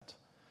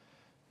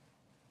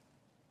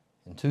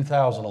In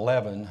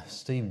 2011,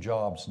 Steve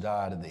Jobs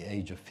died at the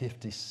age of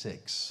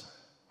 56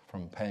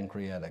 from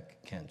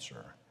pancreatic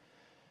cancer.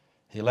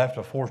 He left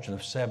a fortune of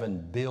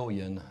 $7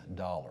 billion.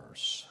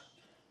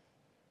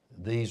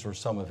 These were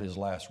some of his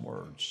last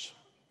words.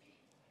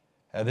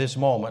 At this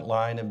moment,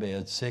 lying in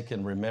bed, sick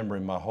and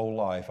remembering my whole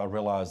life, I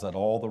realized that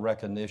all the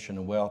recognition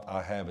and wealth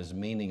I have is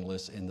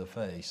meaningless in the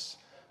face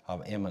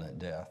of imminent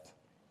death.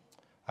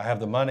 I have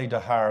the money to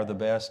hire the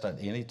best at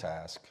any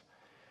task,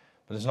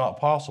 but it's not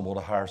possible to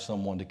hire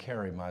someone to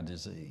carry my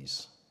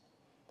disease.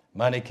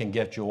 Money can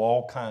get you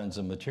all kinds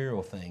of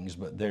material things,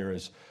 but there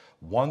is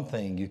one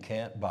thing you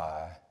can't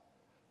buy: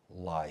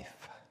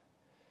 life.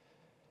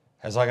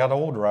 As I got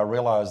older, I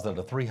realized that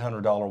a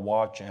 $300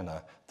 watch and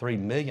a $3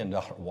 million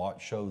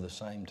watch show the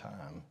same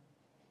time.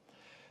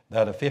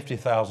 That a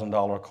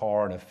 $50,000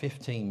 car and a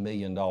 $15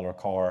 million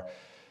car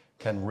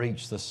can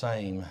reach the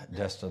same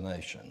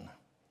destination.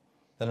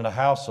 That in a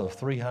house of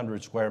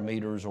 300 square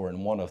meters or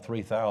in one of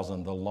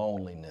 3,000, the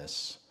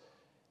loneliness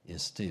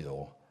is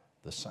still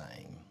the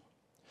same.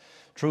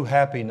 True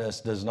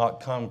happiness does not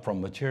come from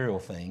material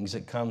things.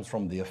 It comes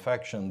from the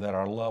affection that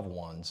our loved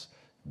ones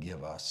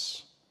give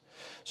us.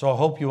 So I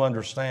hope you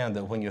understand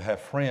that when you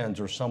have friends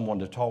or someone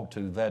to talk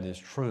to, that is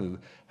true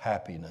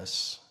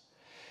happiness.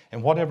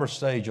 In whatever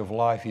stage of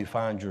life you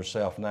find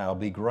yourself now,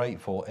 be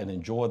grateful and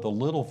enjoy the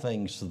little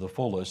things to the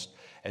fullest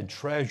and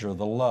treasure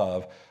the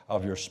love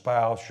of your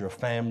spouse, your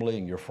family,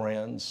 and your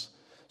friends,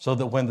 so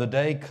that when the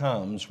day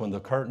comes, when the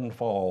curtain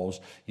falls,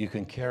 you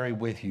can carry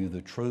with you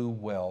the true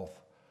wealth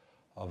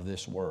of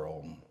this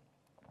world.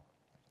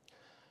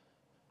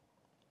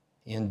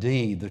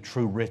 Indeed, the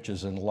true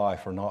riches in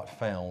life are not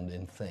found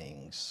in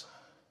things,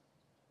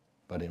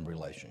 but in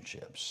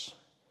relationships.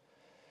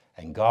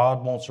 And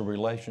God wants a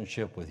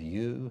relationship with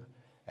you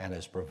and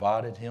has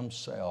provided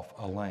Himself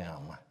a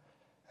lamb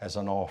as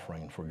an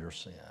offering for your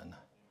sin.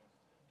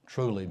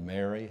 Truly,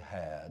 Mary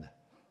had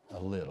a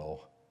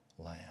little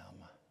lamb.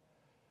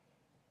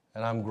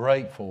 And I'm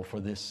grateful for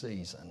this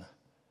season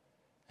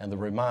and the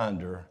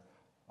reminder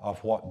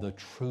of what the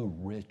true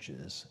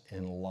riches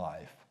in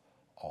life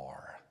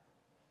are.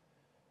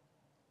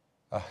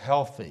 A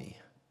healthy,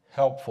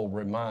 helpful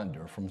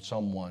reminder from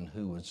someone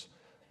who was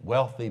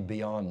wealthy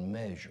beyond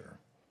measure,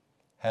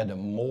 had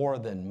more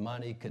than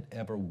money could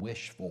ever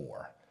wish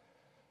for,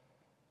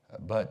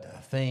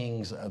 but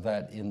things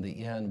that in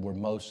the end were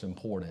most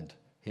important,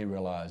 he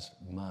realized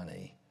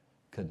money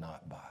could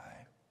not buy.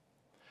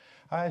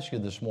 I ask you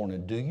this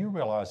morning, do you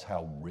realize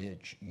how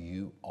rich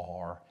you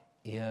are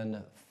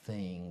in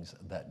things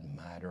that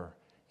matter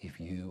if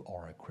you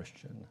are a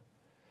Christian?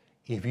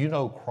 If you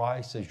know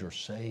Christ as your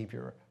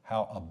Savior,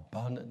 how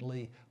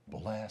abundantly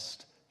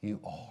blessed you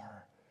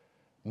are.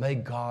 May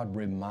God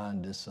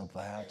remind us of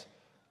that.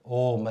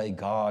 Oh, may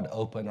God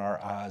open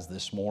our eyes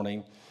this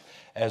morning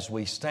as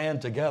we stand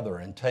together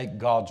and take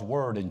God's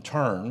Word and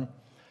turn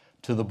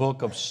to the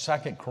book of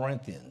 2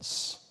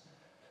 Corinthians.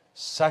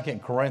 2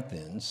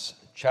 Corinthians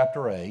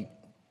chapter 8.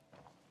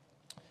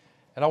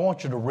 And I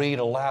want you to read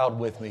aloud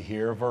with me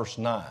here, verse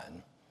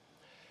 9.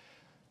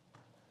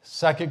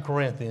 2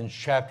 Corinthians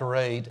chapter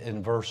 8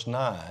 and verse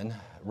 9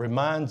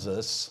 reminds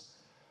us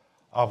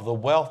of the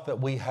wealth that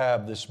we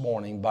have this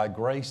morning by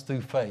grace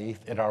through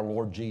faith in our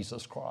Lord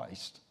Jesus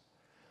Christ.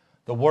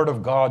 The Word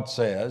of God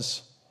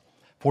says,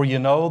 "For you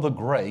know the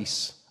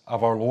grace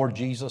of our Lord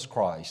Jesus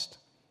Christ,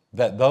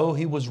 that though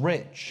He was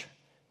rich,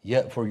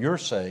 yet for your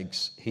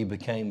sakes He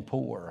became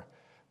poor,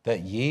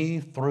 that ye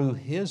through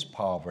His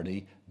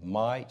poverty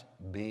might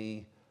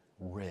be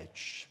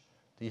rich."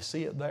 Do you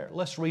see it there?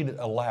 Let's read it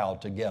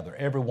aloud together,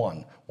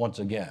 everyone, once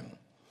again.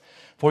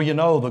 "For you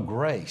know the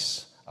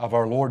grace of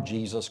our Lord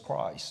Jesus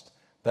Christ,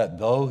 that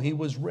though He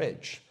was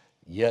rich,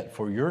 yet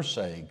for your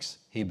sakes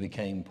He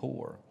became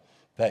poor,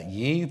 that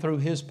ye through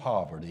His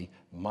poverty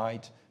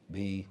might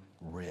be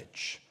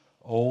rich."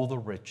 Oh, the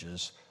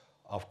riches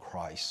of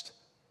Christ.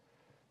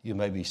 You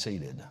may be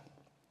seated.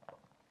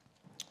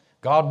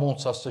 God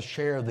wants us to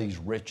share these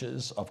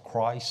riches of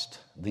Christ,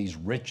 these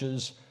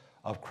riches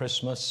of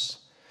Christmas.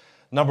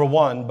 Number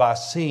one, by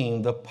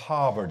seeing the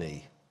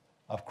poverty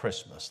of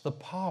Christmas. The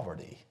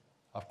poverty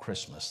of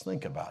Christmas.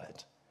 Think about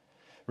it.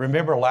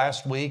 Remember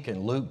last week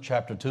in Luke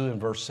chapter 2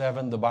 and verse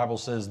 7, the Bible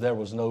says there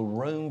was no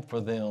room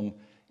for them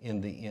in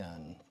the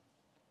inn.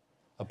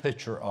 A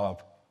picture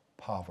of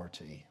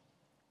poverty.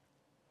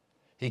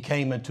 He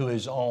came into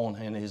His own,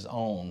 and His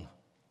own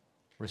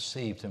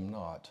received Him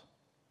not.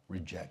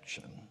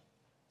 Rejection.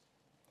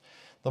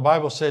 The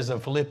Bible says in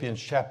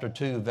Philippians chapter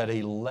 2 that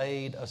He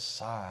laid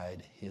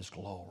aside His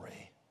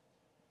glory.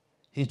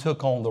 He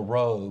took on the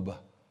robe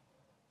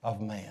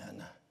of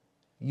man,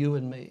 you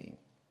and me,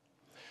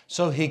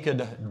 so He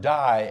could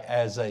die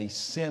as a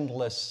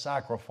sinless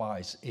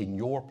sacrifice in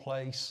your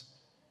place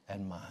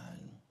and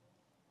mine.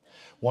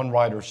 One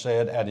writer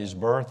said at His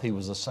birth He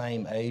was the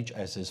same age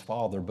as His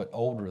father, but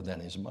older than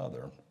His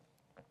mother.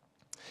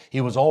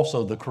 He was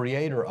also the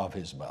creator of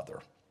His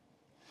mother.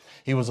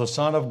 He was the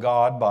Son of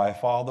God by a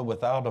father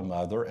without a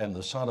mother, and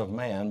the Son of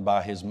Man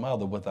by His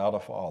mother without a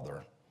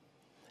father.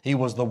 He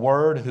was the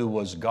Word who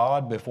was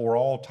God before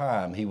all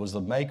time. He was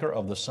the maker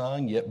of the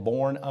sun, yet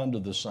born under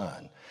the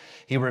sun.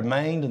 He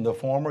remained in the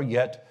former,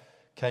 yet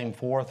came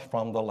forth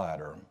from the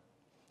latter.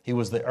 He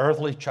was the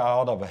earthly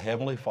child of a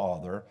heavenly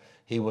Father.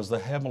 He was the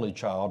heavenly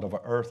child of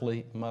an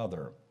earthly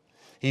mother.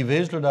 He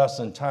visited us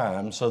in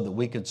time so that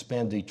we could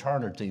spend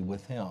eternity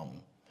with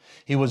Him.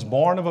 He was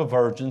born of a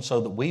virgin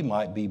so that we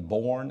might be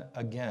born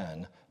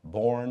again,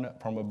 born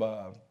from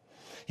above.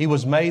 He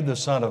was made the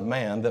Son of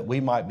Man that we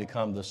might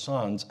become the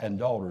sons and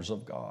daughters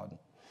of God.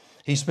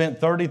 He spent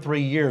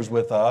 33 years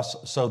with us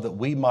so that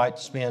we might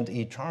spend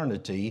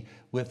eternity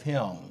with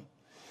Him.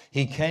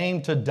 He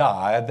came to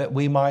die that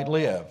we might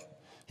live.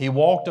 He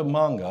walked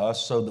among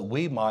us so that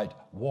we might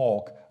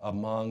walk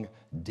among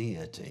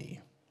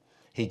deity.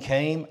 He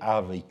came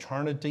out of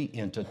eternity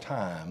into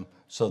time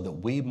so that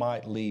we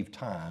might leave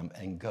time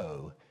and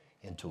go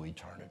into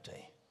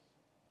eternity.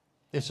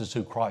 This is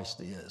who Christ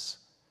is.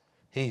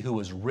 He who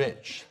is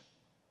rich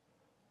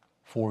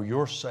for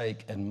your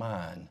sake and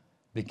mine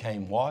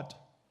became what?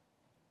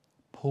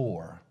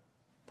 Poor.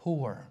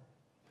 Poor.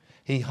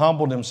 He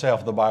humbled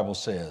himself, the Bible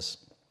says.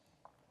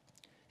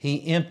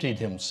 He emptied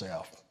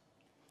himself.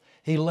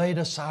 He laid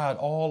aside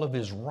all of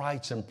his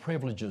rights and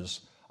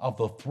privileges of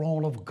the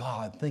throne of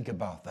God. Think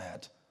about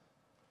that.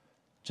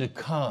 To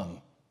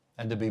come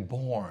and to be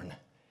born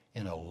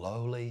in a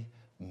lowly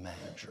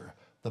manger.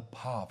 The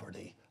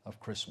poverty of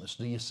Christmas.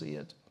 Do you see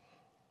it?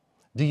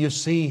 Do you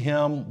see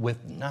Him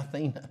with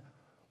nothing,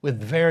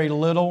 with very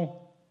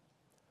little?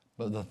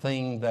 But the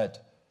thing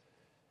that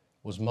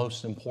was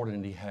most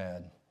important He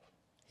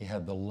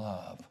had the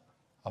love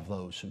of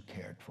those who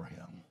cared for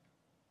Him.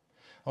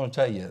 I want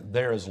to tell you,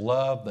 there is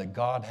love that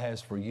God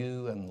has for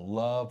you and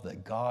love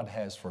that God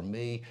has for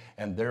me,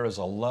 and there is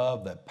a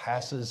love that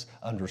passes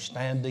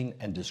understanding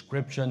and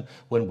description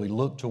when we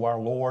look to our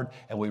Lord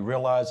and we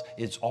realize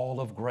it's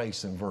all of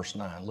grace in verse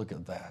 9. Look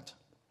at that.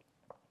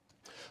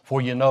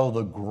 For you know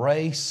the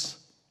grace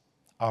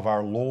of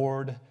our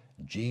Lord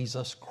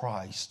Jesus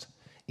Christ.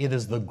 It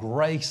is the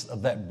grace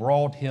that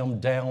brought Him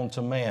down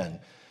to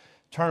man.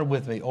 Turn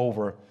with me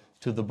over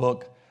to the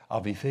book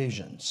of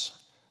Ephesians.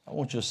 I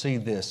want you to see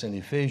this in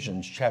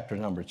Ephesians chapter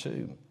number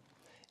 2.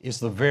 It's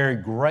the very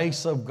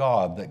grace of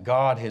God that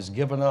God has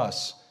given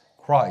us,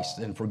 Christ,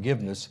 in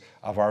forgiveness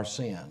of our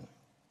sin.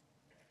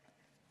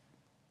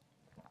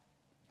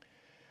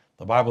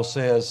 The Bible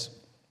says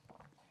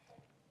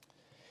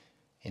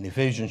in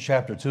Ephesians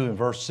chapter 2 and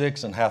verse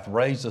 6, and hath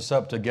raised us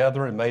up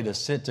together and made us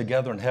sit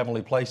together in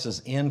heavenly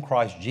places in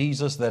Christ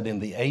Jesus, that in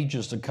the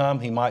ages to come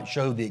He might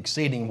show the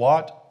exceeding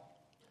what?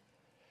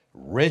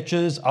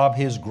 Riches of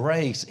His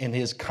grace in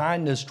His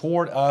kindness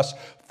toward us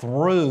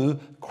through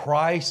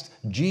Christ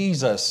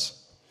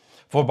Jesus.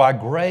 For by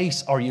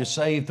grace are you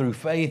saved through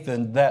faith,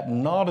 and that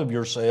not of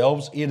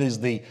yourselves. It is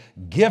the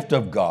gift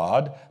of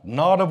God,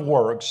 not of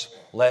works,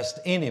 lest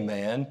any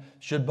man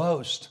should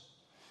boast.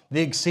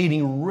 The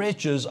exceeding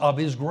riches of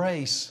His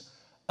grace,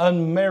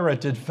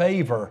 unmerited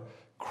favor.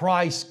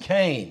 Christ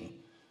came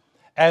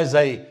as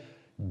a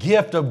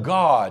gift of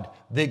God,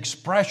 the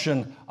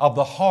expression of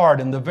the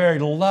heart and the very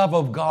love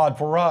of God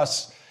for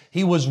us.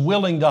 He was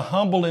willing to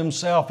humble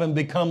Himself and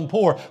become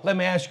poor. Let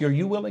me ask you, are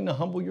you willing to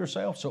humble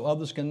yourself so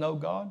others can know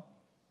God?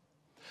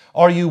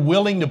 Are you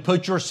willing to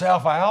put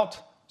yourself out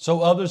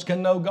so others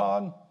can know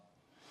God?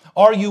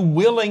 Are you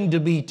willing to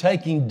be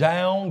taken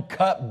down,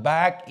 cut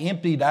back,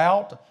 emptied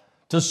out,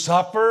 to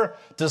suffer,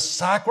 to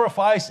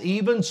sacrifice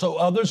even so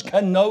others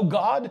can know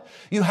God?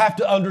 You have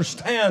to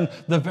understand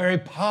the very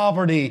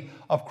poverty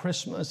of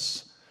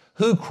Christmas,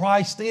 who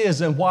Christ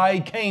is and why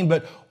He came,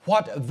 but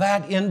what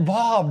that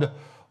involved.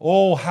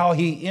 Oh, how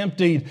He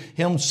emptied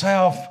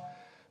Himself.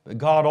 But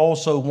God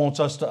also wants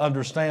us to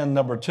understand,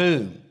 number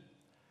 2,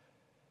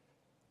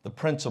 the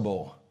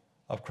principle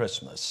of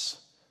Christmas.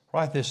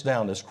 Write this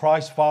down. As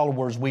Christ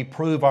followers, we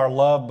prove our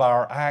love by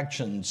our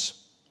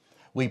actions.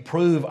 We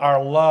prove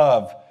our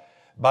love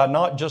by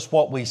not just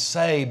what we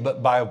say,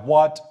 but by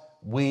what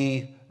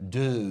we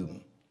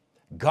do.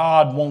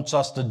 God wants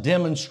us to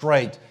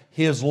demonstrate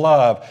His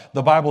love.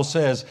 The Bible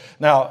says,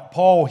 now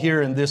Paul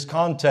here in this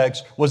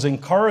context was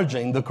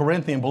encouraging the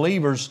Corinthian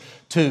believers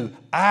to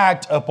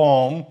act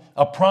upon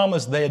a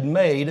promise they had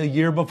made a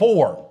year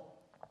before.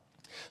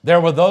 There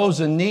were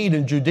those in need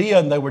in Judea,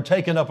 and they were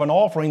taking up an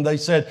offering. They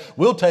said,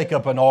 we'll take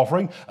up an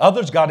offering.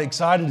 Others got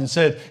excited and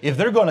said, if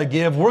they're going to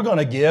give, we're going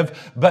to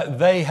give. But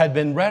they had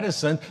been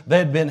reticent. They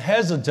had been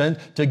hesitant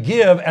to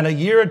give, and a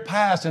year had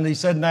passed. And he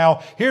said,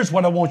 now, here's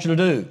what I want you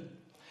to do.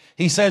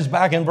 He says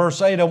back in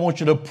verse 8, I want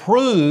you to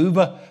prove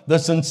the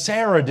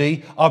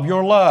sincerity of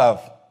your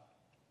love.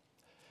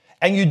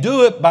 And you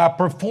do it by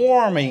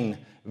performing,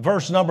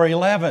 verse number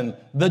 11,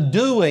 the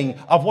doing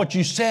of what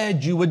you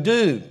said you would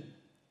do.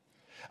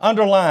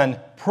 Underline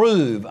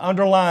prove,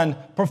 underline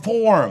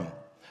perform,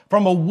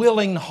 from a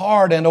willing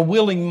heart and a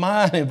willing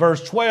mind in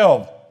verse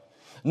 12.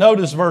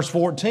 Notice verse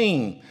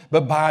 14,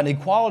 but by an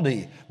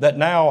equality that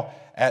now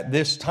at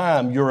this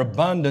time your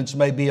abundance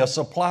may be a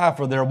supply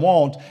for their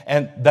want,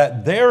 and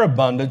that their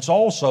abundance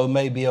also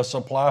may be a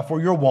supply for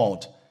your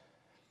want.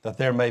 that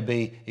there may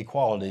be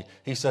equality.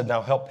 He said,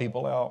 now help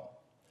people out.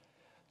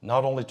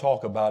 Not only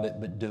talk about it,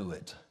 but do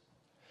it.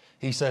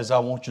 He says, I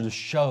want you to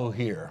show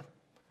here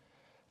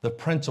the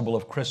principle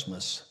of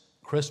Christmas.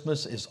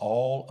 Christmas is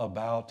all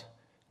about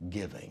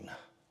giving.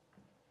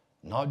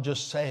 Not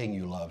just saying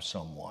you love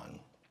someone,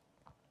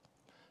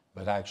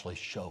 but actually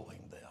showing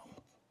them.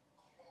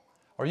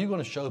 Are you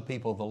going to show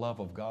people the love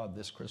of God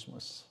this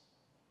Christmas?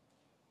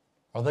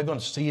 Are they going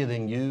to see it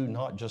in you,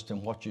 not just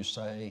in what you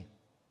say,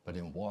 but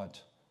in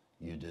what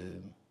you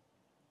do?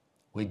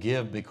 We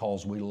give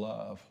because we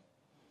love.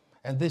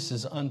 And this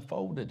is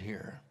unfolded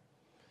here.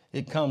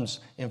 It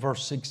comes in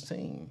verse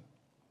 16.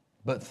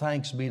 But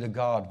thanks be to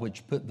God,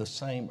 which put the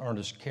same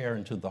earnest care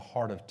into the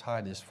heart of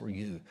Titus for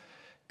you.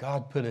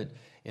 God put it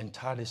in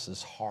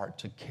Titus's heart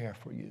to care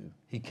for you.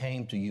 He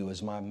came to you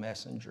as my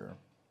messenger.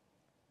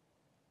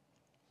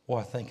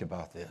 Boy, think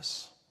about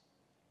this.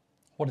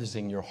 What is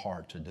in your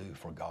heart to do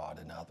for God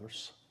and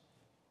others?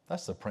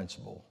 That's the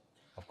principle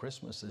of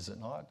Christmas, is it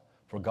not?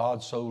 For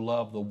God so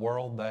loved the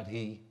world that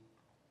He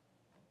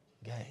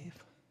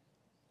gave.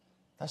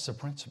 That's the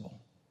principle.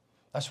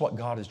 That's what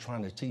God is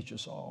trying to teach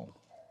us all.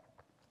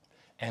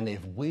 And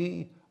if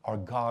we are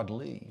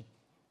godly,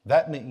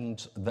 that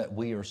means that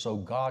we are so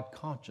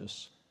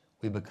God-conscious,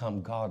 we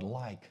become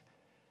God-like.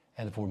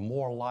 And if we're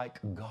more like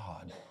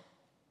God,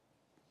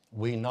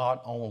 we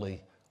not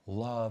only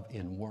love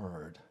in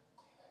word,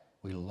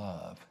 we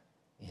love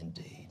in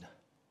deed.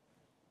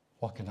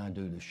 What can I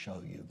do to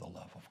show you the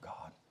love of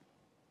God?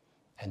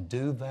 And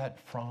do that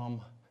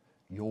from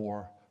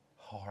your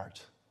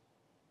heart.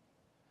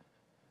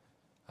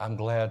 I'm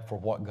glad for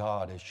what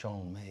God has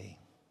shown me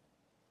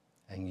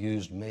and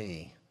used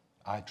me,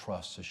 I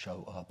trust, to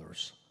show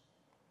others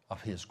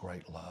of His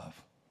great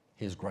love,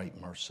 His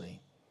great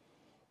mercy.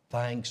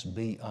 Thanks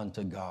be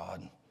unto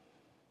God.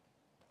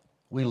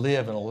 We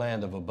live in a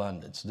land of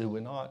abundance, do we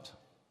not?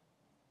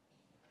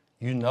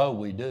 You know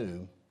we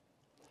do.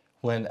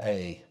 When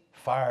a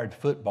fired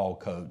football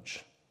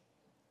coach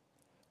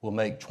will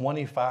make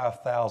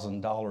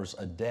 $25,000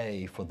 a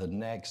day for the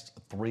next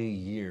 3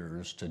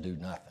 years to do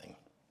nothing.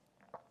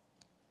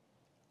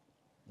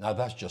 Now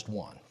that's just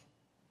one.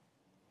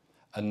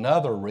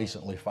 Another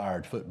recently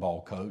fired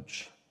football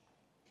coach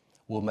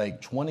will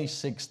make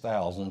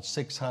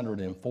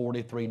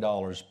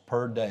 $26,643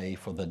 per day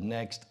for the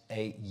next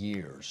 8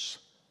 years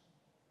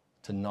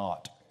to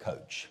not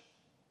coach.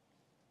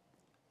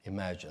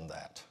 Imagine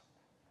that.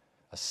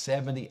 A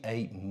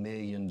 $78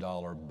 million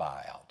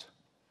buyout,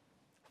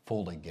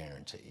 fully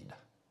guaranteed.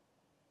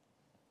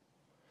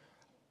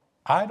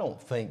 I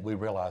don't think we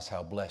realize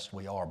how blessed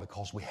we are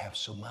because we have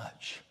so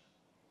much.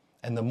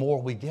 And the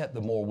more we get,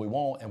 the more we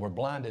want, and we're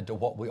blinded to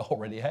what we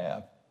already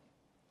have.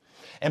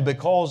 And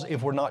because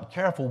if we're not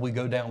careful, we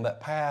go down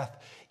that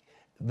path,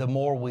 the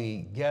more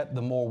we get,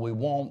 the more we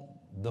want,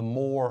 the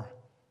more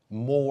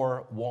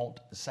won't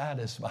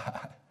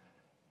satisfy.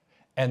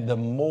 And the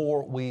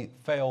more we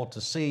fail to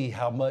see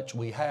how much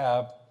we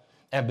have,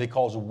 and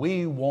because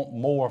we want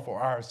more for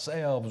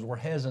ourselves, we're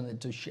hesitant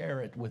to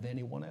share it with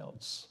anyone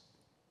else.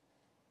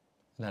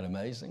 Isn't that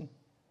amazing?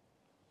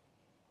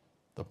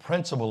 The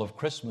principle of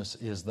Christmas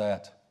is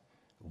that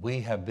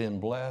we have been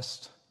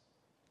blessed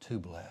to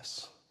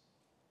bless.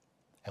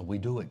 And we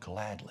do it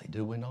gladly,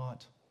 do we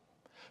not?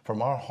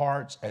 From our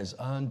hearts as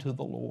unto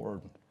the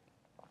Lord.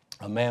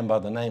 A man by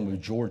the name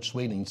of George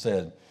Sweeting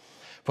said,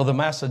 for the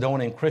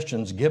Macedonian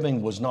Christians,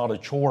 giving was not a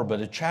chore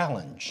but a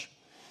challenge,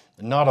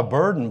 not a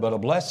burden but a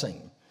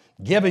blessing.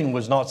 Giving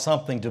was not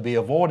something to be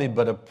avoided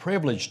but a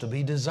privilege to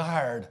be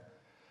desired.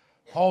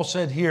 Paul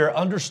said here,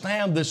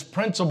 understand this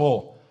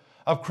principle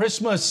of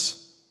Christmas.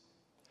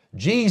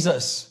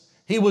 Jesus,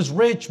 He was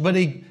rich, but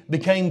He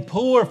became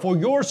poor for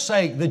your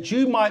sake, that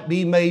you might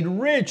be made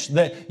rich,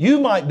 that you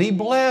might be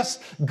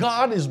blessed.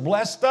 God has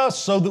blessed us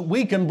so that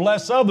we can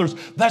bless others.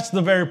 That's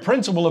the very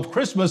principle of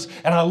Christmas,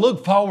 and I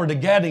look forward to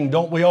getting,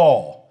 don't we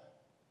all?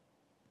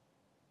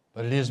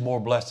 But it is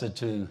more blessed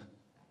to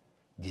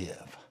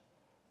give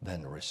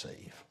than to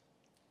receive.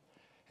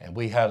 And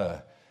we had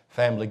a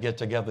family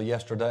get-together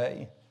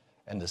yesterday,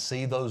 and to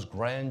see those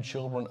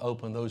grandchildren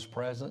open those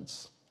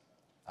presents,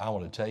 I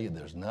want to tell you,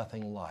 there's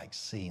nothing like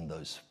seeing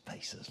those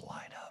faces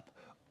light up.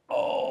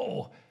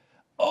 Oh,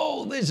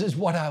 this is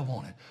what I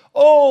wanted.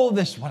 Oh,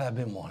 this is what I've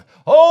been wanting.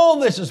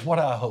 Oh, this is what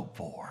I hoped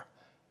for.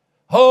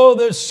 Oh,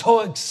 they're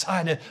so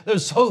excited. They're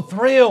so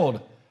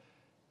thrilled.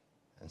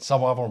 And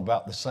some of them are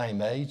about the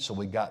same age, so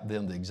we got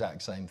them the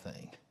exact same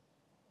thing.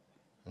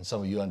 And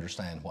some of you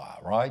understand why,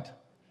 right?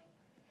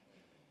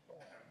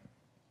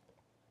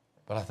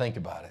 But I think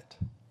about it.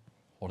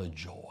 What a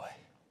joy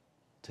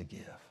to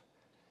give.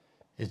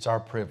 It's our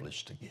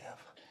privilege to give.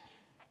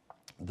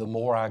 The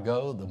more I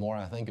go, the more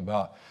I think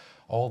about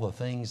all the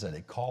things that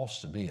it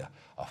costs to be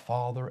a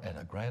father and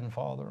a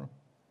grandfather.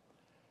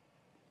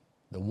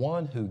 The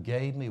one who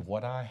gave me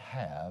what I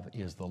have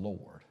is the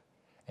Lord.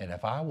 And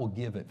if I will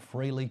give it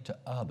freely to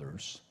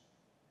others,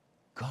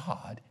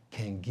 God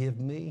can give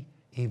me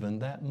even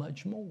that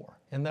much more.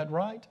 Isn't that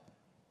right?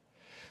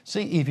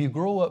 See, if you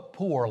grow up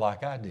poor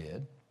like I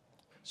did,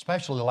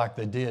 especially like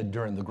they did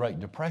during the Great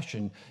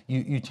Depression,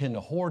 you tend to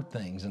hoard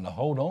things and to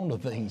hold on to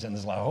things. And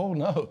it's like, oh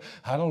no,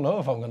 I don't know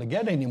if I'm going to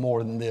get any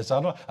more than this.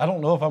 I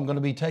don't know if I'm going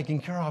to be taken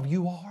care of.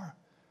 You are.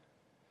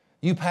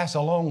 You pass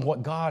along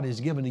what God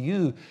has given to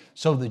you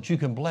so that you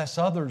can bless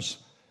others.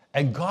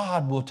 And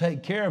God will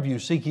take care of you.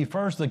 Seek ye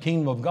first the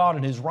kingdom of God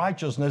and His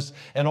righteousness,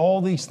 and all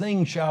these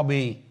things shall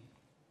be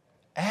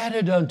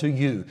added unto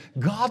you.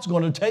 God's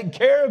going to take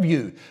care of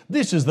you.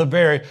 This is the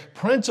very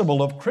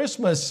principle of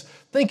Christmas.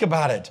 Think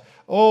about it.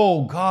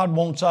 Oh, God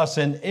wants us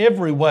in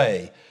every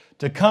way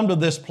to come to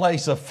this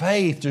place of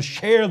faith, to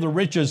share the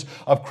riches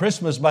of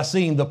Christmas by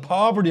seeing the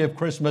poverty of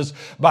Christmas,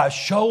 by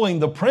showing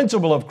the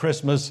principle of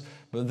Christmas,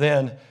 but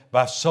then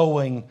by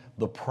sowing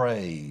the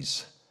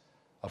praise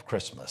of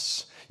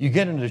Christmas. You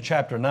get into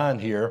chapter 9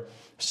 here,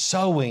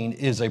 sowing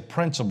is a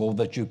principle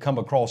that you come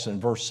across in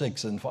verse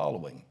 6 and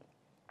following.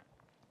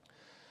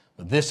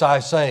 But this I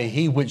say,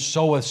 he which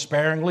soweth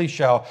sparingly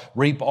shall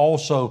reap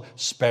also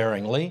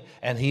sparingly,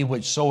 and he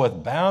which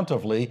soweth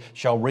bountifully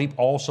shall reap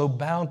also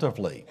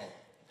bountifully.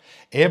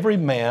 Every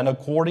man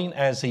according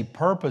as he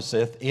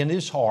purposeth in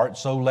his heart,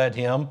 so let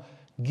him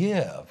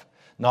give,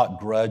 not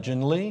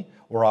grudgingly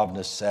or of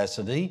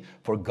necessity,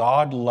 for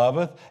God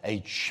loveth a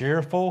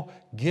cheerful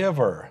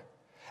giver.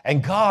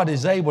 And God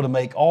is able to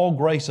make all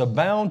grace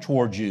abound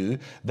toward you,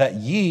 that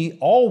ye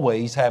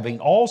always having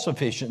all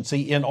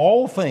sufficiency in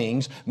all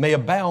things may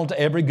abound to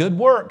every good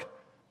work.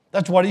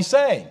 That's what he's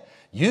saying.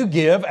 You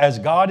give as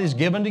God is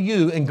given to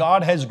you, and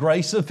God has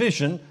grace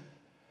sufficient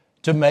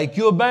to make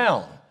you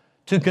abound,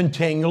 to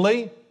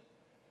continually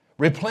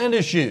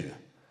replenish you,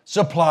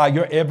 supply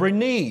your every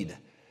need.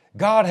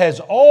 God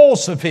has all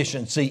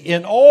sufficiency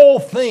in all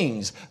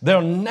things.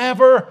 There'll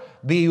never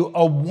be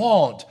a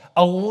want,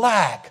 a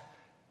lack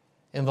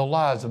in the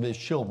lives of His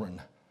children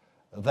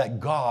that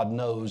God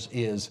knows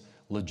is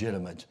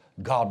legitimate.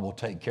 God will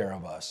take care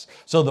of us.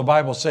 So the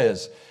Bible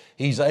says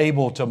He's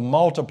able to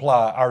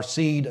multiply our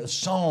seed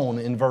sown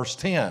in verse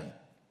 10.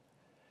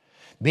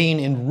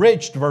 Being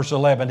enriched, verse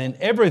 11, in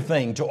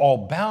everything to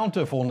all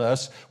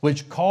bountifulness,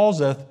 which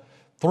causeth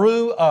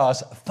through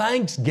us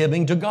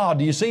thanksgiving to God.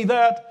 Do you see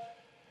that?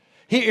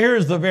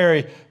 Here's the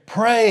very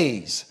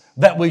praise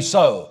that we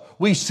sow.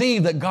 We see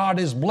that God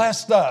has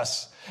blessed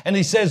us. And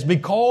he says,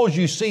 because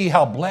you see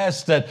how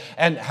blessed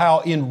and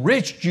how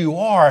enriched you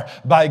are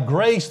by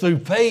grace through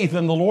faith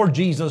in the Lord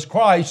Jesus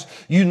Christ,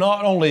 you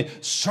not only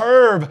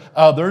serve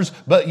others,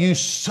 but you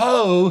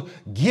sow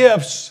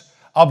gifts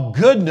of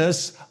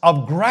goodness,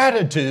 of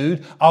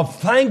gratitude, of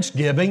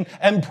thanksgiving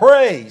and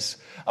praise.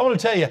 I want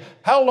to tell you,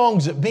 how long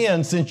has it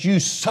been since you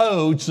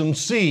sowed some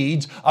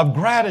seeds of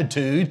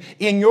gratitude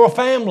in your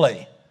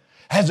family?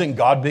 Hasn't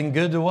God been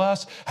good to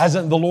us?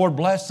 Hasn't the Lord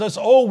blessed us?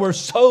 Oh, we're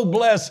so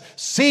blessed.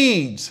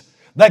 Seeds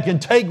that can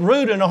take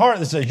root in a heart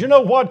that says, you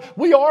know what?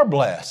 We are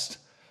blessed.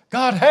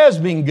 God has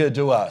been good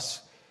to us.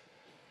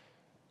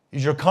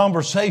 Is your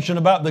conversation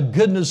about the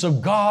goodness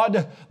of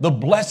God, the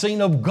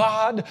blessing of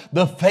God,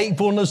 the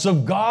faithfulness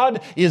of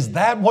God? Is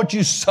that what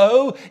you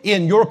sow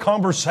in your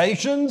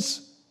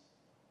conversations?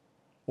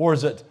 Or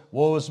is it,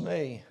 woe is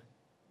me?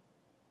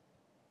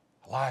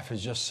 Life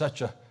is just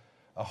such a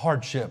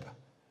hardship.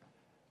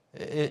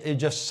 It's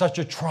just such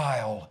a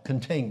trial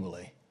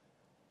continually.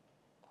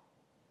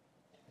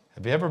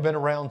 Have you ever been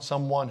around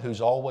someone who's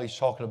always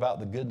talking about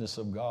the goodness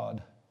of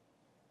God?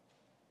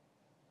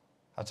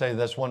 I'll tell you,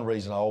 that's one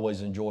reason I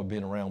always enjoy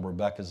being around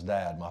Rebecca's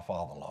dad, my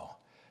father-in-law.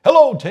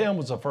 Hello, Tim,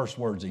 was the first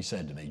words he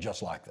said to me,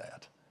 just like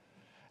that.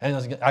 And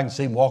I can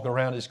see him walking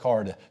around his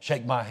car to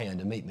shake my hand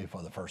to meet me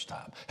for the first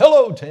time.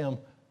 Hello, Tim.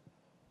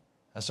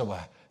 I said,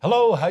 well,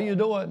 hello, how you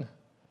doing?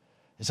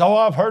 He said, oh,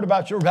 I've heard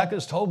about you.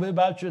 Rebecca's told me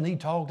about you. And he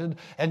talked.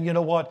 And you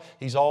know what?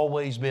 He's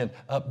always been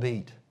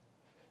upbeat.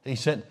 He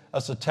sent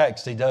us a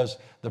text. He does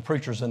the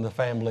preachers in the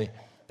family.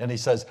 And he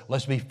says,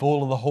 let's be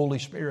full of the Holy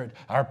Spirit.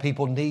 Our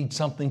people need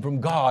something from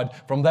God,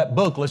 from that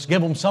book. Let's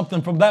give them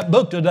something from that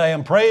book today.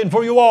 I'm praying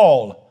for you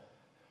all.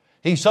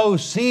 He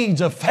sows seeds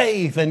of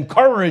faith and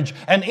courage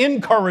and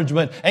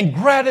encouragement and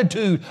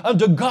gratitude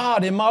unto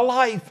God in my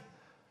life.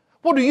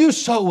 What are you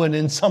sowing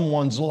in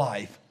someone's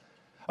life?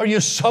 Are you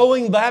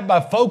sowing that by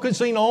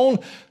focusing on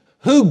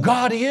who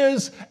God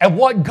is and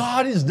what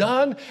God has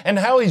done and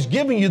how He's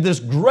giving you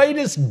this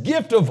greatest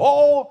gift of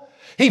all?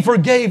 He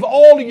forgave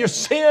all of your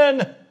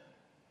sin.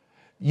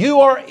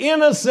 You are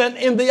innocent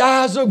in the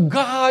eyes of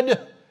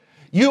God.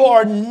 You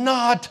are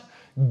not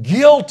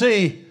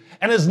guilty.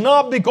 And it's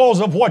not because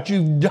of what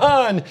you've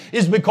done.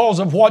 It's because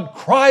of what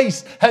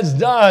Christ has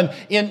done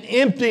in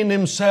emptying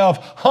Himself,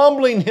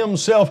 humbling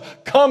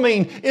Himself,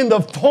 coming in the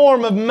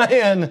form of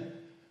man,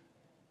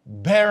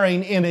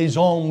 bearing in His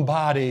own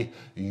body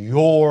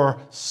your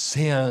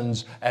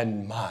sins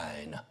and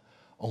mine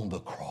on the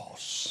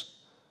cross.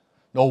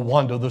 No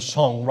wonder the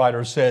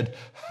songwriter said,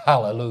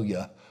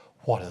 hallelujah,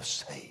 what a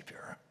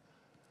Savior.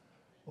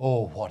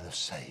 Oh, what a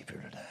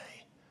Savior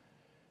today.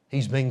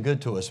 He's been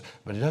good to us,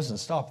 but it doesn't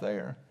stop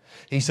there.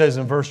 He says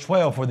in verse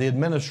 12, for the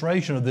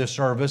administration of this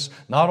service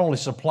not only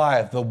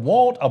supplieth the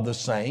want of the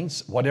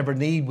saints, whatever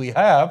need we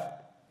have,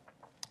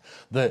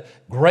 the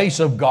grace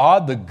of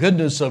God, the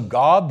goodness of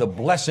God, the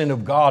blessing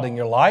of God in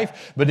your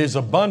life, but is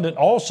abundant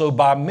also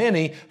by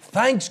many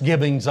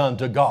thanksgivings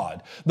unto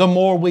God. The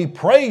more we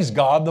praise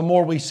God, the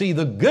more we see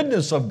the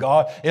goodness of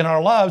God in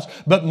our lives,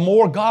 but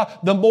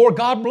the more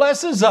God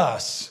blesses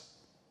us.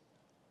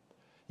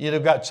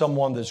 You've got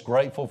someone that's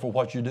grateful for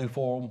what you do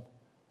for them.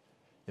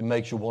 It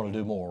makes you want to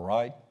do more,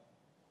 right?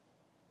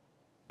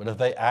 But if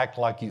they act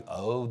like you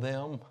owe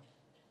them,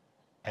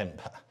 and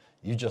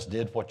you just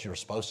did what you're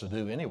supposed to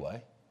do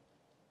anyway,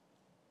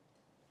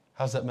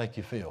 how does that make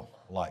you feel?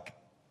 Like,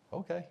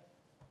 okay,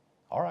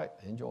 all right,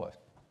 enjoy.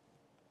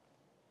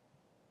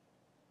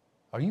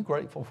 Are you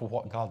grateful for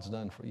what God's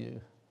done for you?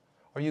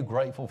 Are you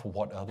grateful for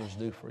what others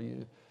do for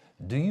you?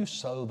 Do you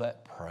sow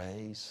that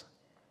praise?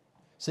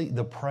 See,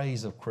 the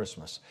praise of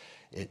Christmas,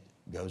 it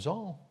goes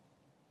on.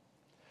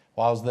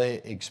 Whilst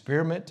the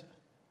experiment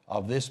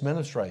of this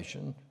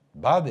ministration,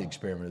 by the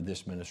experiment of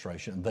this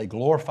ministration, they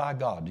glorify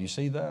God. Do you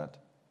see that?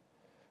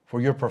 For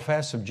your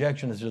professed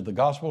subjection to the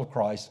gospel of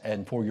Christ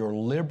and for your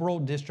liberal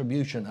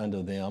distribution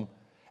unto them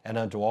and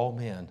unto all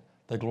men,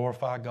 they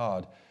glorify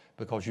God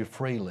because you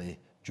freely,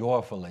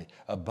 joyfully,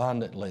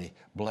 abundantly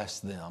bless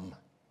them.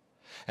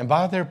 And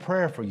by their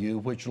prayer for you,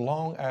 which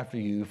long after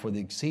you for the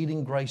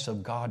exceeding grace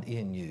of God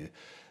in you,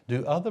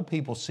 do other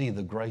people see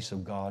the grace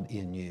of God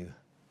in you?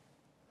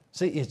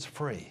 See, it's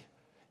free.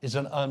 It's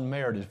an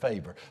unmerited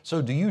favor.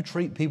 So do you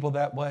treat people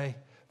that way?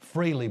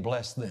 Freely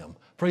bless them.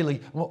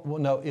 Freely, well,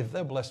 no, if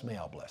they'll bless me,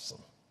 I'll bless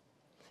them.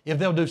 If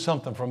they'll do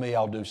something for me,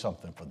 I'll do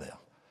something for them.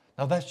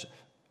 Now that's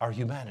our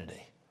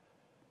humanity.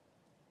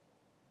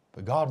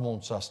 But God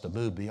wants us to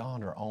move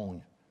beyond our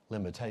own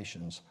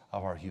limitations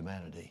of our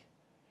humanity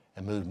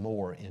and move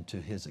more into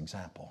His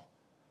example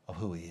of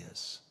who He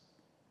is.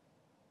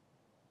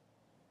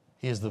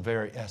 He is the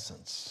very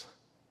essence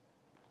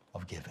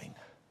of giving.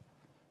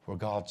 For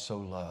God so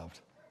loved,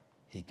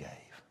 He gave.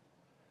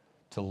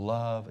 To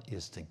love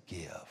is to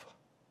give.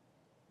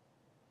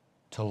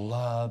 To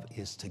love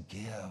is to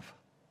give.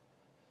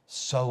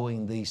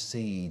 Sowing these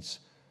seeds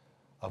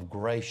of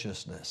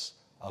graciousness,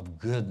 of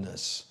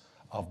goodness,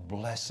 of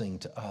blessing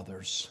to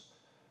others.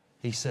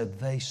 He said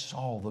they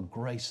saw the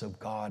grace of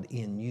God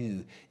in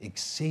you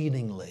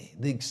exceedingly,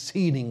 the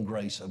exceeding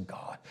grace of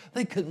God.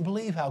 They couldn't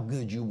believe how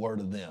good you were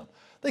to them.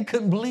 They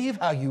couldn't believe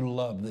how you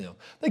loved them.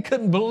 They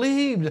couldn't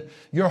believe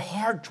your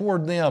heart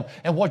toward them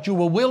and what you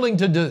were willing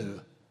to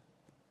do.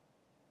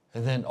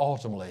 And then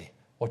ultimately,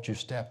 what you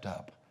stepped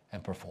up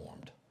and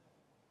performed.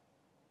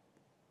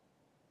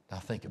 Now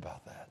think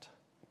about that.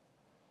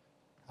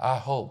 I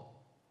hope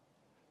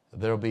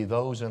there'll be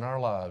those in our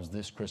lives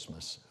this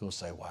Christmas who will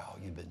say, wow,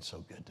 you've been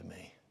so good to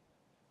me.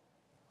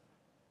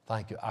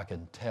 Thank you. I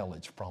can tell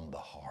it's from the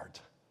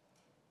heart.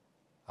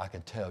 I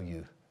can tell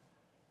you,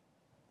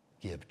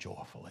 give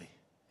joyfully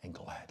and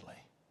gladly.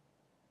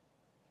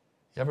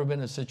 You ever been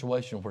in a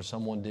situation where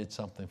someone did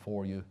something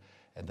for you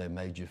and they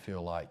made you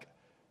feel like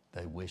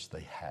they wish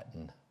they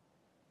hadn't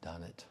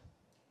done it?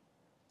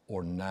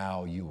 Or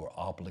now you were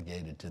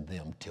obligated to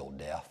them till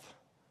death?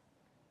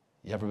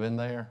 You ever been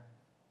there?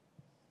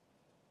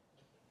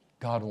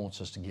 God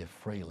wants us to give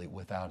freely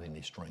without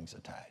any strings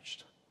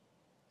attached.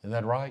 Isn't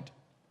that right?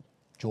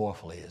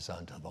 Joyfully is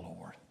unto the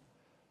Lord.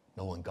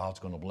 Knowing God's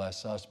going to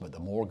bless us, but the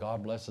more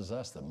God blesses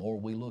us, the more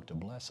we look to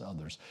bless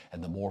others,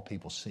 and the more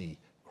people see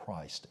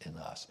Christ in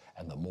us,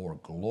 and the more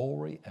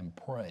glory and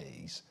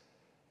praise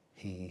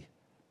He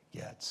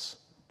gets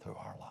through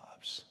our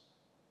lives.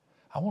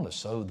 I want to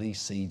sow these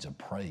seeds of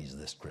praise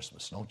this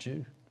Christmas, don't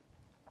you?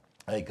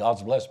 Hey,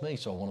 God's blessed me,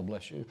 so I want to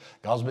bless you.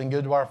 God's been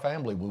good to our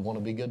family. We want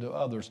to be good to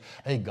others.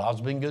 Hey, God's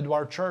been good to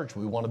our church.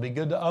 We want to be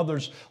good to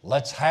others.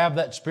 Let's have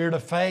that spirit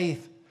of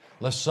faith.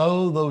 Let's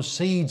sow those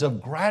seeds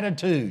of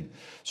gratitude.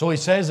 So he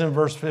says in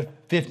verse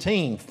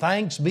 15,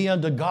 thanks be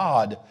unto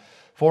God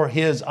for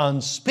His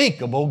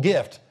unspeakable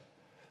gift.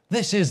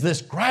 This is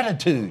this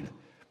gratitude.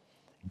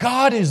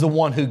 God is the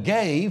one who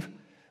gave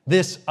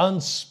this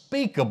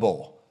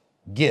unspeakable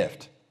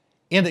gift,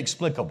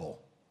 inexplicable,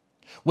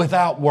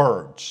 without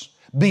words,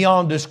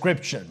 beyond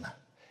description,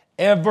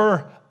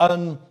 ever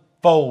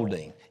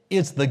unfolding.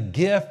 It's the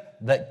gift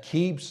that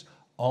keeps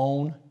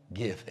on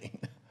giving.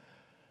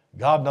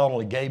 God not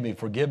only gave me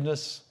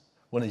forgiveness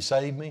when He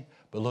saved me,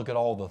 but look at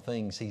all the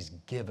things He's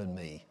given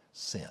me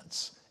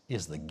since.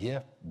 Is the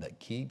gift that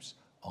keeps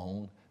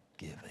on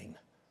giving.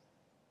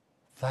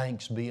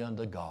 Thanks be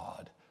unto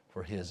God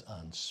for His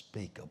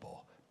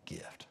unspeakable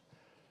gift.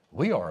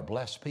 We are a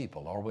blessed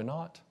people, are we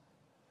not?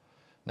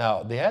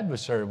 Now, the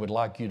adversary would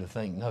like you to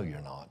think, no,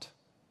 you're not.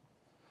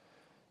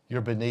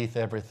 You're beneath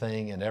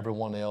everything and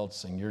everyone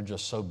else, and you're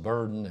just so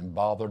burdened and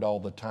bothered all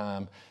the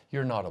time.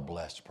 You're not a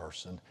blessed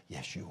person.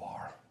 Yes, you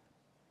are.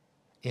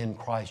 In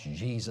Christ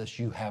Jesus,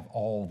 you have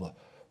all the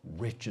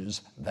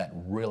riches that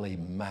really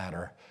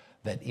matter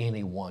that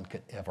anyone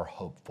could ever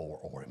hope for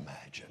or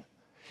imagine.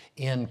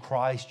 In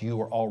Christ, you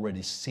are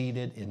already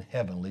seated in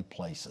heavenly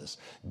places.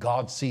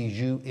 God sees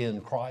you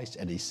in Christ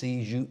and He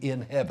sees you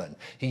in heaven.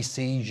 He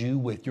sees you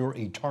with your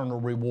eternal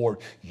reward.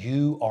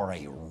 You are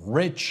a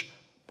rich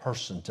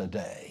person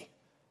today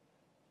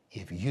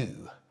if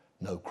you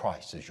know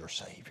Christ as your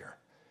Savior.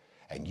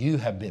 And you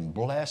have been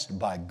blessed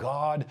by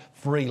God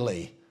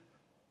freely.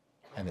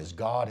 And as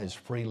God has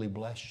freely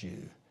blessed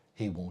you,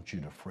 He wants you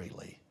to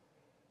freely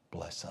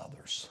bless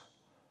others.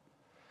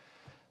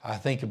 I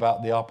think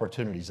about the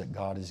opportunities that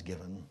God has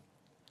given,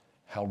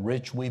 how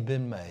rich we've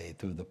been made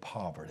through the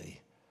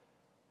poverty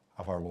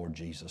of our Lord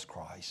Jesus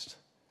Christ.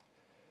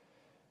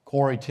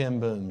 Corrie ten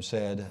Boom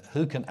said,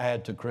 "Who can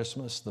add to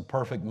Christmas? The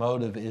perfect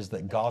motive is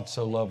that God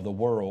so loved the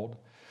world.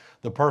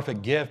 The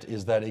perfect gift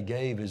is that He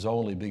gave His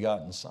only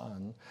begotten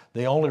Son.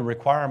 The only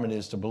requirement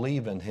is to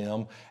believe in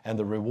Him, and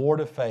the reward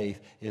of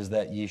faith is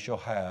that ye shall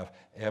have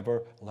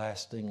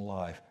everlasting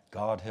life."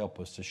 God help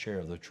us to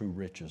share the true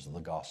riches of the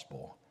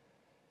gospel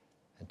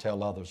and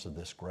tell others of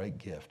this great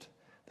gift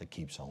that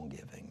keeps on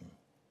giving.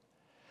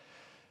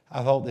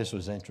 I thought this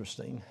was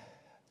interesting.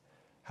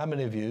 How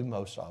many of you,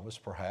 most of us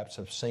perhaps,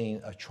 have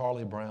seen a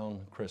Charlie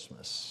Brown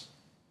Christmas?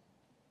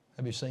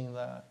 Have you seen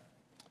that?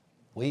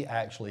 We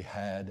actually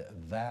had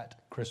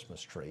that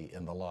Christmas tree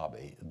in the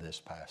lobby this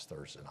past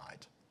Thursday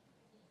night.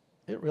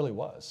 It really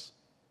was.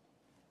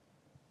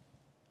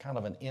 Kind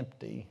of an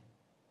empty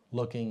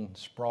looking,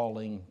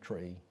 sprawling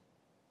tree.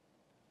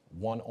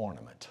 One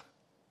ornament.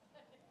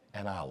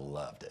 And I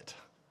loved it.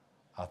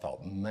 I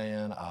thought,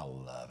 man, I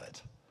love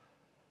it.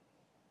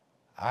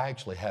 I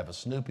actually have a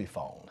Snoopy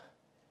phone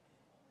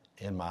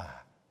in my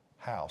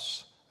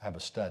house. I have a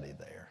study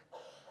there.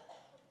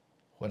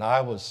 When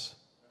I was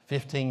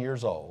 15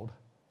 years old,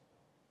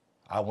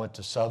 I went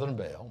to Southern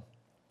Bell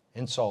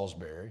in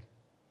Salisbury,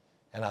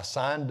 and I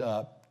signed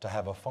up to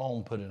have a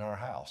phone put in our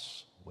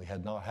house. We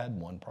had not had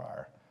one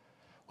prior.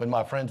 When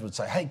my friends would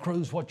say, "Hey,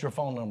 Cruse, what's your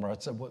phone number?"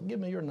 I'd say, "Well, give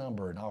me your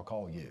number and I'll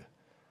call you."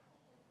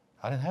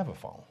 I didn't have a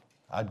phone.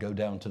 I'd go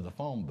down to the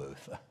phone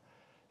booth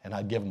and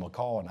I'd give them a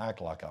call and act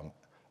like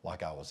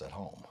I was at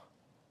home.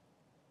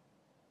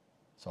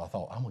 So I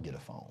thought, I'm going to get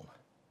a phone.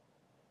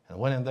 And I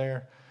went in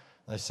there.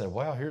 They said,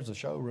 "Well, here's the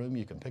showroom.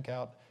 You can pick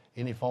out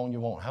any phone you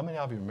want." How many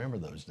of you remember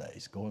those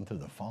days, going through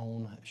the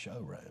phone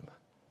showroom?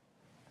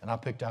 And I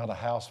picked out a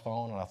house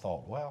phone, and I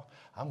thought, well,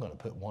 I'm going to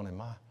put one in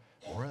my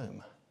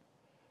room.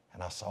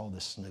 And I saw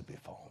this Snoopy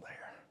phone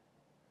there.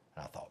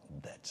 And I thought,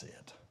 that's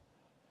it.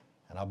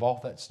 And I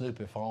bought that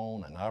Snoopy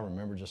phone, and I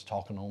remember just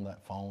talking on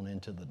that phone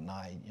into the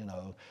night,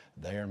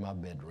 there in my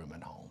bedroom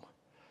at home.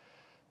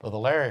 Brother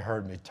Larry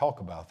heard me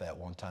talk about that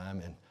one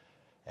time,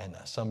 and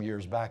some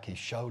years back he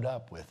showed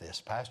up with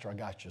this. "Pastor, I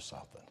got you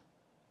something."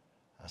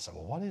 I said,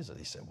 "Well, what is it?"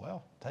 He said,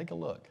 "Well, take a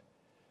look."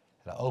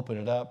 And I opened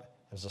it up.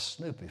 It was a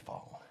Snoopy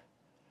phone.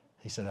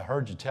 He said, "I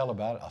heard you tell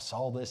about it. I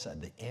saw this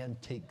at the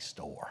antique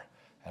store,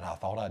 and I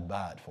thought I'd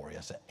buy it for you."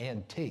 I said,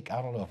 "Antique?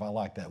 I don't know if I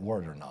like that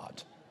word or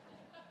not."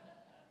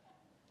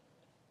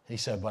 He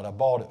said, "But I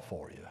bought it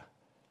for you."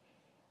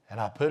 And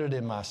I put it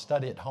in my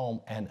study at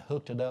home and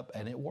hooked it up,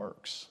 and it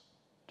works.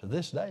 To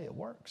this day, it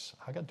works.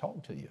 I can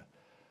talk to you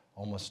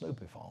on my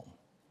Snoopy phone.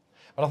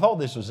 But I thought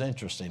this was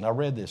interesting. I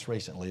read this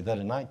recently, that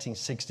in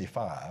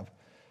 1965,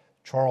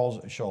 Charles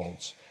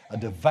Schulz, a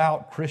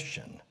devout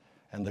Christian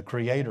and the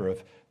creator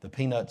of the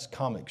Peanuts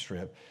comic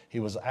strip,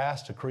 he was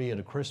asked to create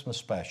a Christmas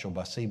special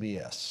by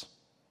CBS.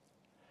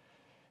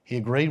 He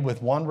agreed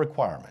with one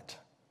requirement,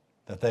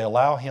 that they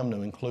allow him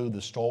to include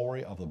the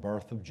story of the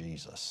birth of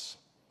Jesus.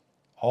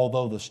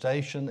 Although the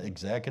station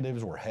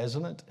executives were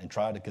hesitant and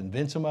tried to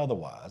convince him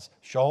otherwise,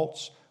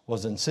 Schulz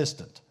was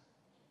insistent.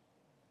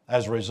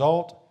 As a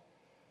result,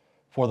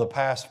 for the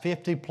past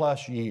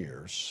 50-plus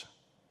years,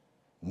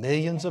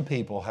 millions of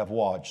people have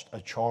watched A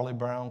Charlie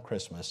Brown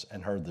Christmas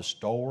and heard the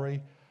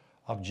story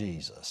of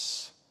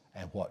Jesus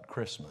and what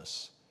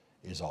Christmas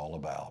is all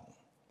about.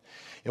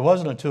 It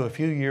wasn't until a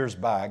few years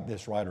back,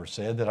 this writer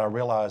said, that I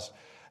realized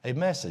a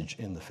message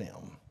in the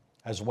film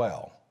as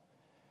well.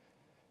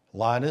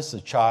 Linus,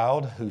 a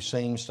child who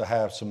seems to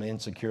have some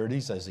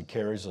insecurities as he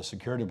carries a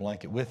security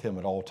blanket with him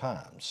at all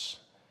times.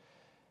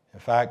 In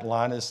fact,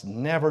 Linus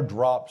never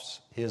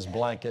drops his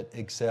blanket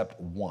except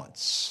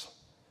once.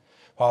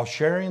 While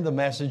sharing the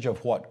message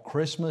of what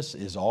Christmas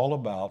is all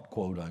about,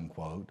 quote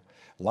unquote,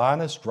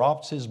 Linus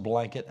drops his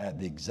blanket at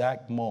the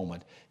exact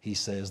moment he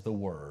says the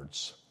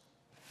words,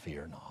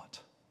 "Fear not."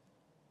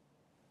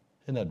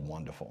 Isn't that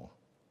wonderful?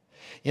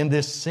 In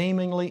this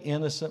seemingly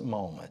innocent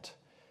moment,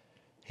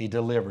 he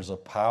delivers a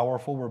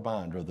powerful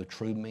reminder of the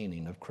true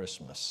meaning of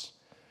Christmas.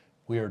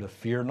 We are to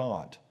fear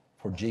not,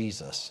 for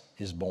Jesus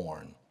is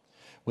born.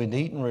 We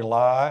needn't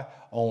rely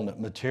on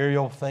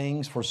material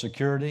things for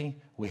security.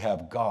 We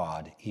have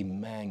God,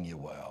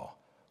 Emmanuel,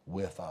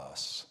 with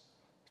us.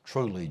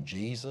 Truly,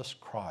 Jesus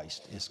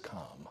Christ is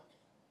come,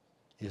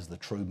 is the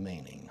true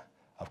meaning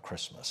of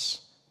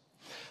Christmas.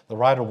 The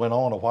writer went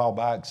on a while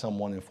back,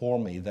 someone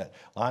informed me that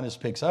Linus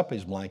picks up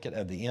his blanket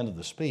at the end of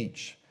the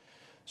speech.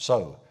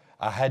 So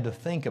I had to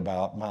think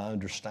about my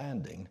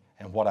understanding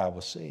and what I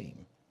was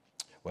seeing.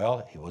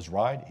 Well, he was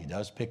right. He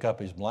does pick up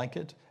his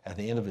blanket at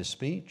the end of his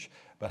speech,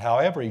 but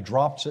however, he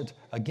drops it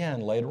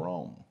again later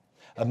on.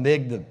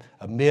 Amid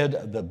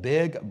the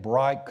big,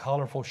 bright,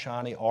 colorful,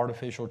 shiny,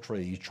 artificial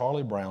trees,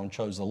 Charlie Brown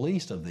chose the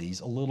least of these,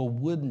 a little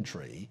wooden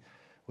tree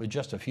with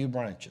just a few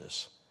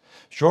branches.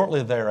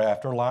 Shortly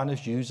thereafter,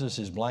 Linus uses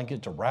his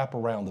blanket to wrap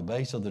around the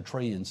base of the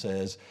tree and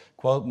says,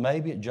 quote,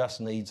 maybe it just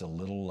needs a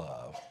little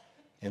love.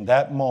 In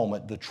that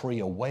moment, the tree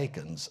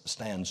awakens,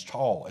 stands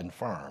tall and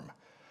firm,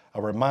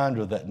 a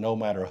reminder that no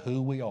matter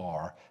who we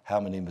are, how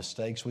many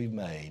mistakes we've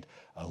made,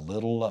 a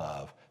little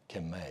love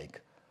can make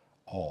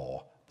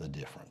all the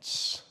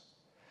difference.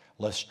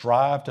 Let's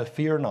strive to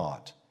fear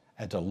not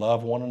and to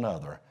love one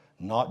another,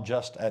 not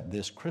just at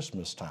this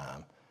Christmas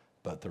time,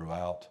 but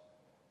throughout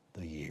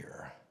the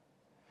year.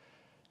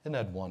 Isn't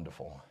that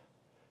wonderful?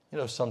 You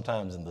know,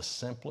 sometimes in the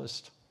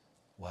simplest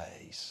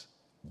ways,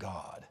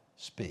 God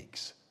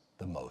speaks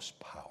the most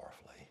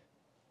powerfully.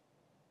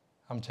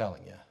 I'm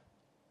telling you,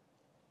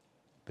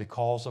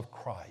 because of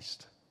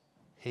Christ,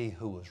 he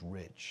who was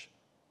rich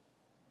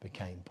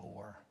became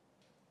poor,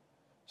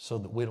 so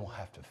that we don't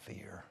have to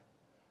fear,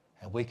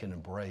 and we can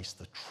embrace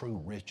the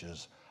true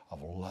riches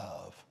of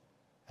love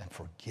and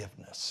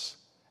forgiveness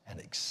and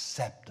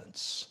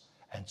acceptance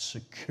and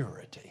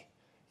security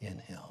in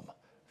him.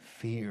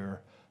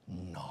 Fear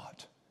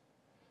not.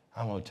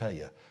 I'm going to tell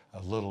you,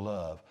 a little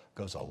love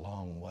goes a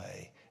long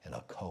way in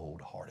a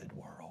cold-hearted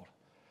world.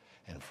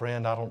 And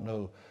friend, I don't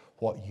know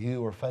what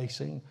you are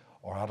facing,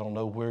 or I don't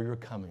know where you're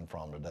coming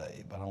from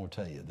today, but I want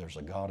to tell you, there's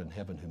a God in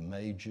heaven who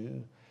made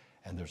you,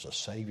 and there's a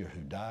Savior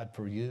who died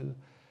for you,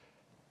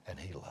 and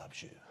he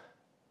loves you.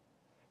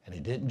 And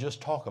he didn't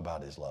just talk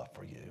about his love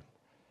for you.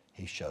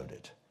 He showed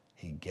it.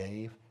 He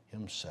gave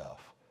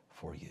himself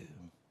for you.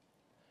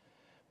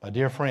 My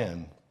dear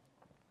friend,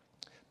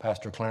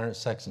 Pastor Clarence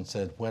Sexton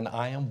said, when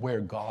I am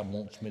where God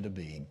wants me to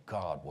be,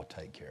 God will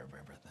take care of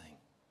everything.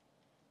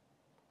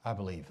 I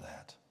believe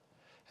that.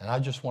 And I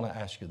just want to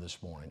ask you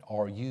this morning,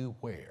 are you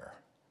where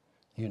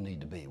you need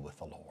to be with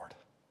the Lord?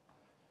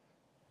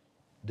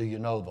 Do you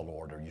know the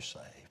Lord? Are you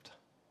saved?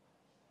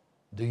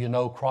 Do you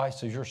know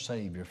Christ is your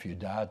Savior? If you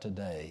died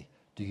today,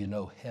 do you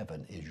know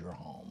heaven is your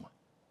home?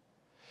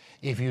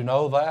 If you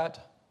know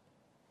that,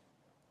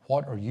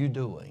 what are you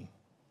doing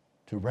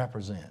to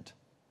represent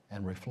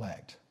and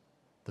reflect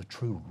the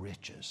true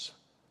riches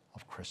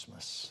of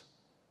Christmas?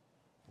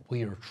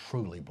 We are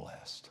truly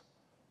blessed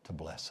to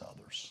bless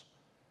others.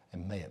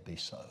 And may it be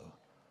so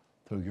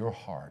through your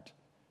heart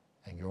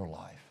and your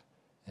life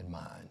and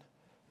mine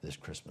this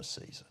Christmas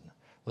season.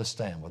 Let's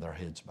stand with our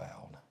heads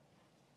bowed.